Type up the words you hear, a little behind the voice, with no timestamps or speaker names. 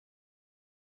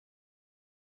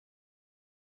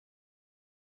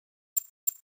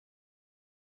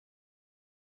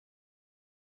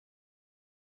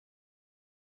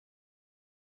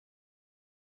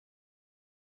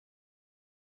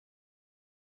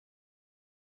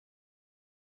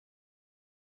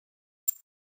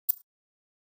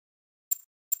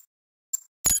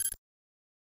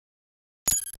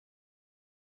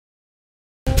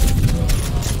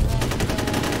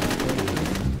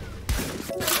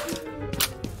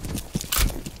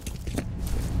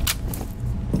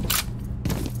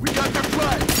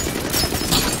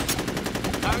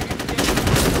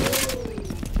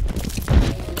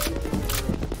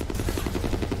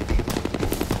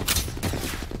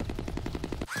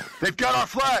They've got our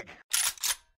flag!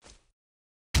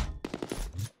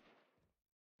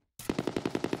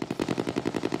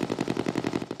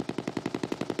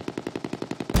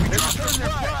 They returned their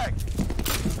flag!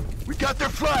 We got their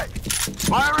flag!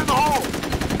 Fire in the hole!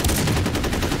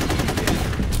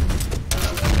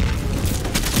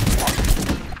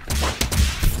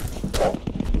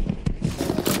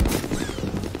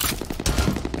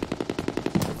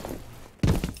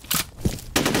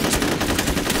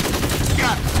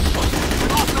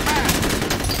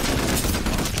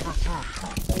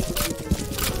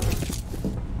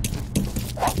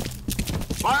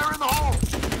 Fire in the hole!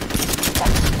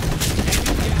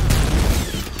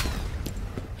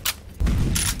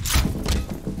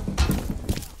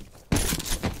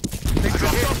 They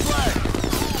dropped our flag!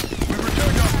 We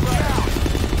returned our flag!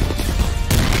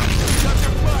 We got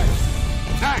their flag!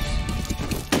 Nice!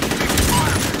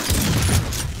 Fire!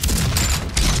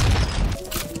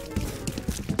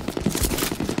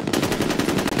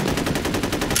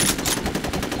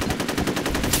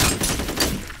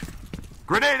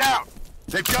 Grenade out!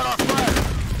 They've got our flag!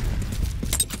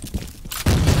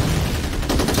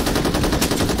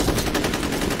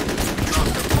 We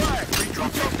dropped the flag! We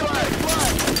dropped our flag!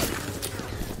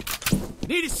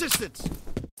 Need assistance!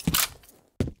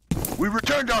 We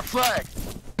returned our flag!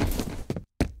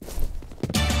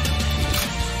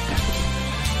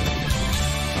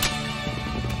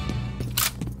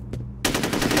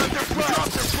 We got their flag! We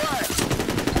dropped their flag!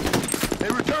 They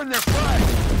returned their flag!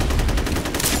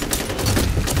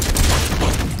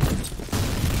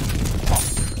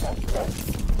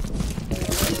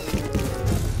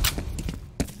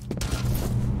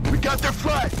 We got their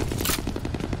flag!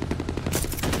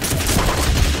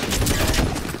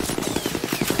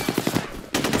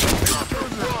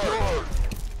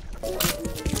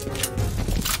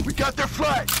 We got their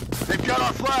flag! They've got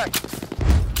our flag!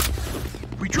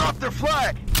 We dropped their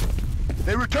flag!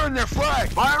 They returned their flag!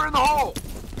 Fire in the hole!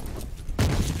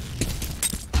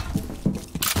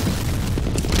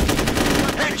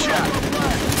 Headshot! We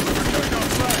returned our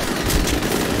flag!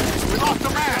 We lost the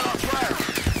man! Our flag!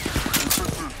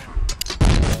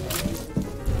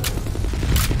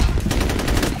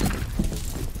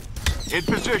 In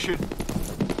position.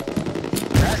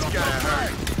 That's gotta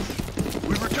hurt.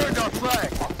 We returned our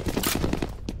flag.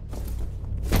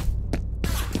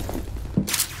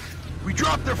 We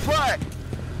dropped their flag.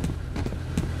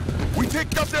 We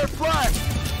picked up their flag.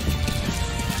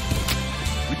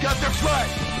 We got their flag.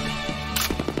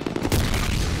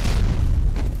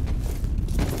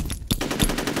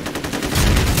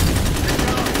 They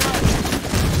got our flag.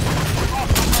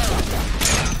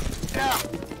 Down.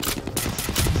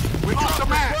 We lost the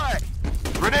man! Flag.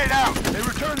 Grenade out! They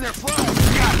returned their flag!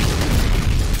 Got it!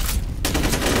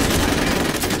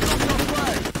 They dropped our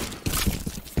flag!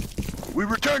 We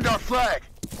returned our flag!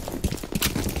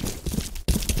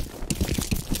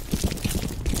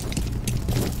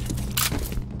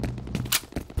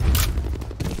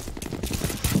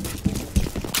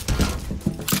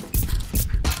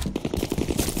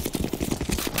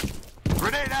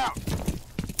 Grenade out!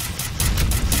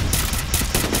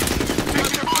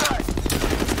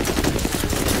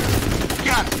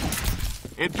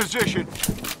 In position.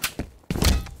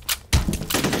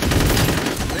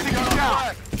 They got our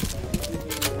flag.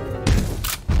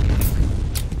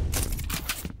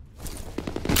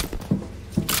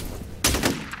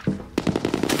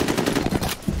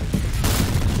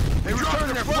 They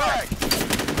returned their flag.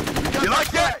 You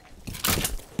like that?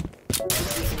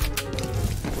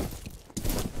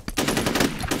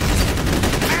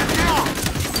 Man down.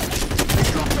 They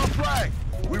dropped our flag.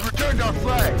 We returned our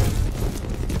flag.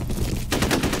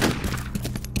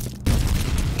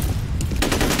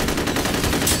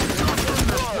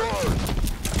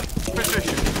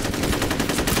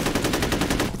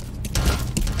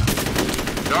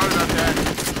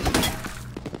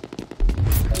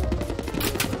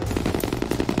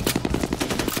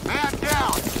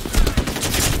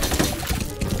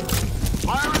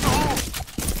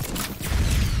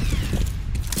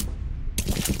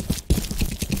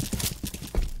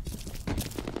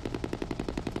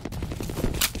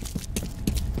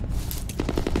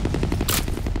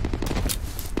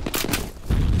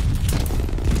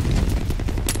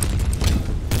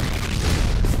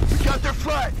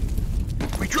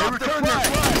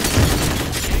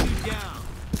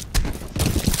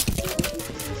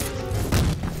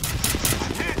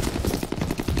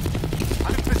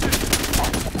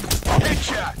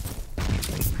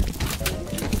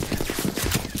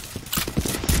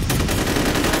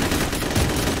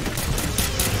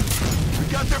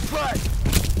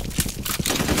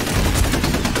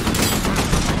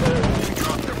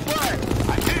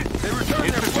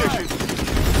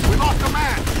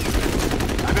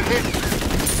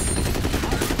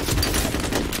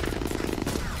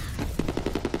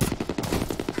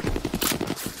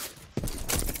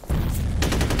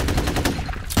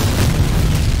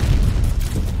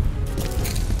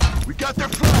 got their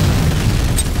flag!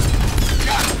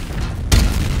 Got it!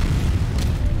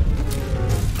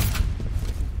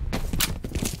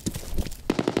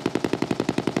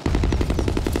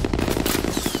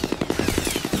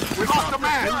 We lost the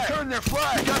man! They returned their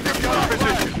flag! Got their flag!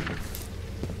 Position!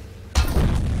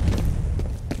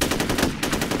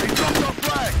 They dropped our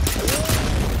flag!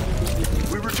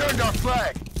 We returned our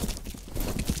flag!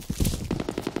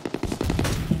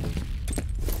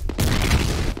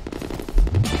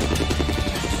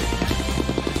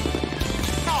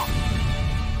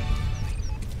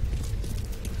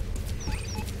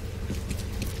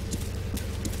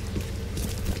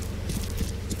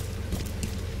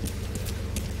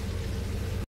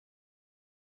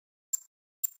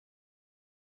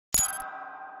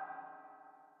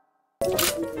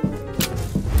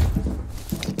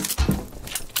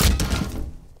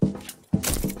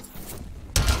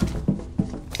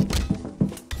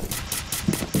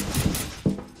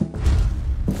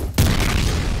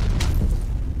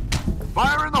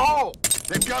 Fire in the hole!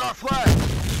 They've got our flag!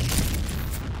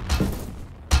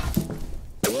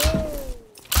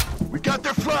 We got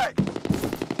their flag!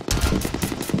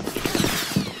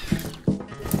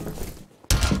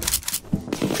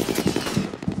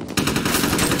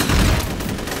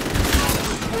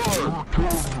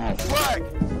 Flag!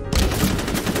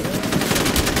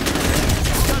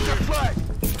 We got their flag!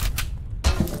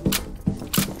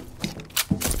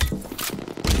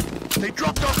 They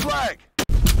dropped our flag!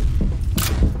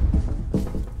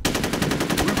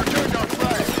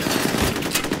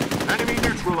 Enemy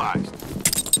neutralized.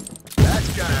 That's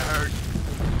gonna hurt.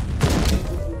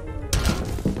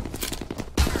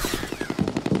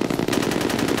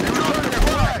 They returned their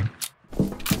flag.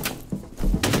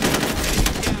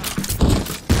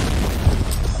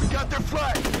 We got their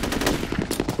flag.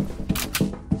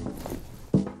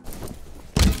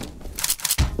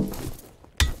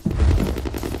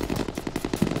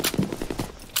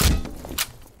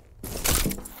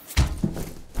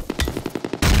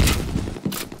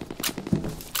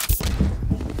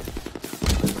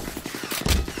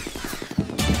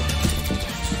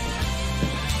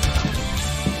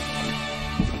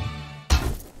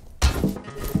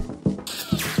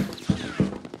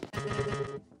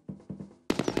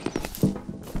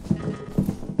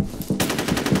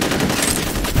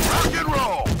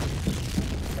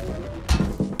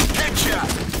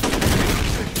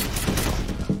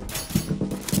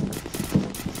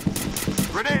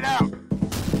 Grenade out!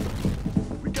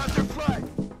 We got their flag!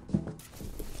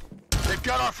 They've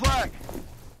got our flag!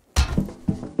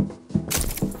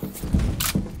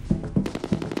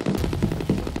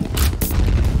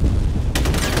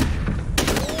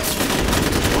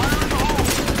 Fire in the hole!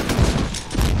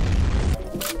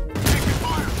 Taking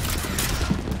fire!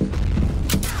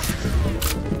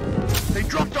 They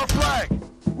dropped our flag!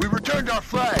 We returned our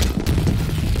flag!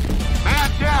 Man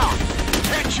down!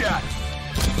 Headshot!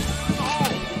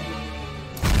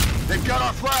 They've got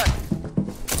our flag!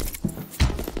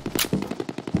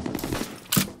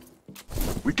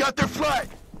 We got their flag!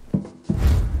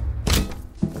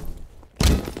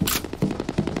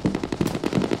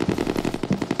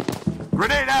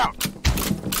 Grenade out! They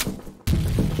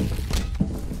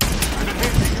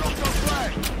dropped our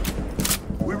flag!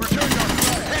 We returned our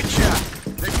flag! Headshot!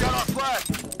 They've got our flag!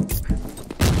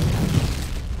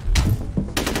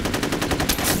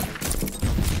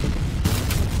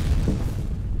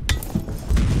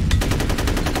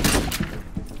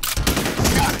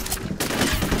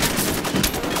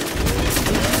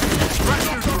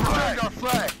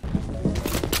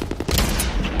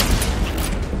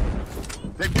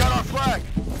 They've got our flag!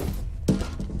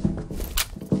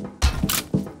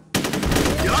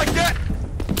 You like that?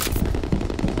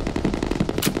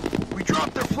 We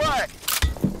dropped their flag!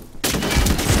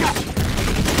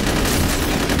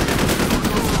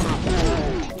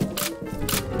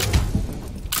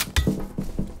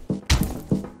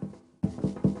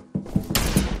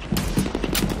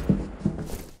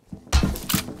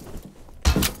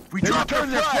 We dropped their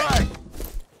flag!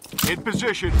 In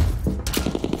position.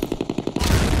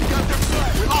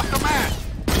 We lost a man!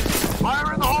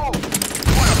 Fire in the hole!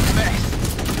 What a mess!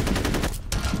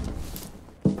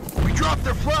 We dropped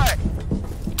their flag!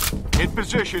 In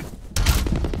position.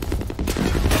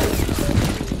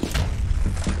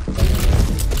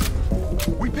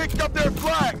 We picked up their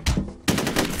flag!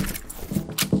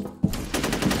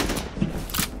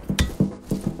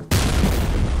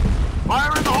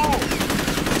 Fire in the hole!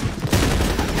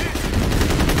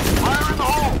 Fire in the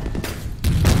hole!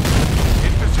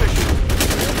 In position.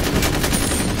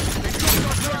 They dropped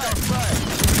our flag!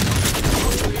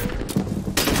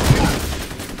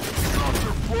 They dropped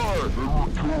their flag!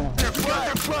 Their flag!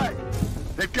 their flag.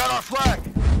 They've got our flag.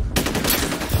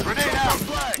 Grenade out.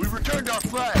 Flag. We returned our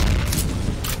flag.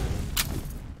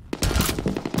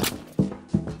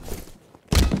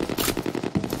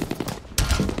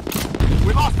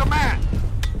 We lost a man.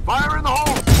 Fire in the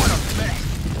hole. What a mess.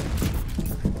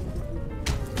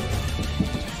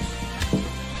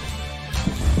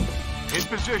 In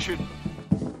position.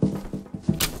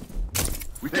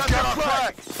 We got our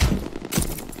flag.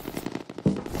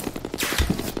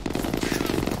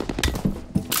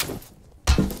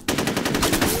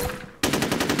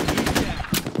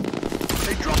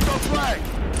 They dropped our flag.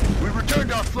 We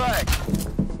returned our flag.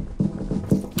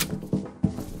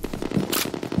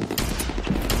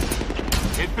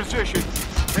 In position.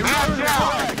 They returned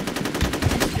our flag.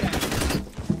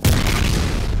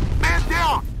 Man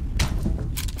down.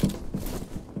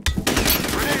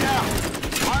 Grenade out.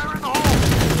 Fire in the hole.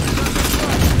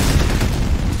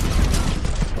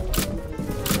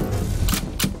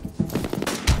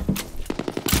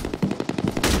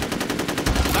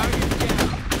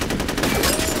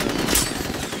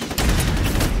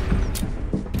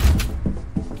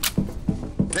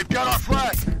 They've got our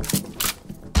flag.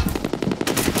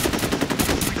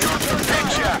 Take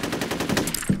shot.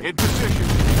 In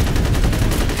position.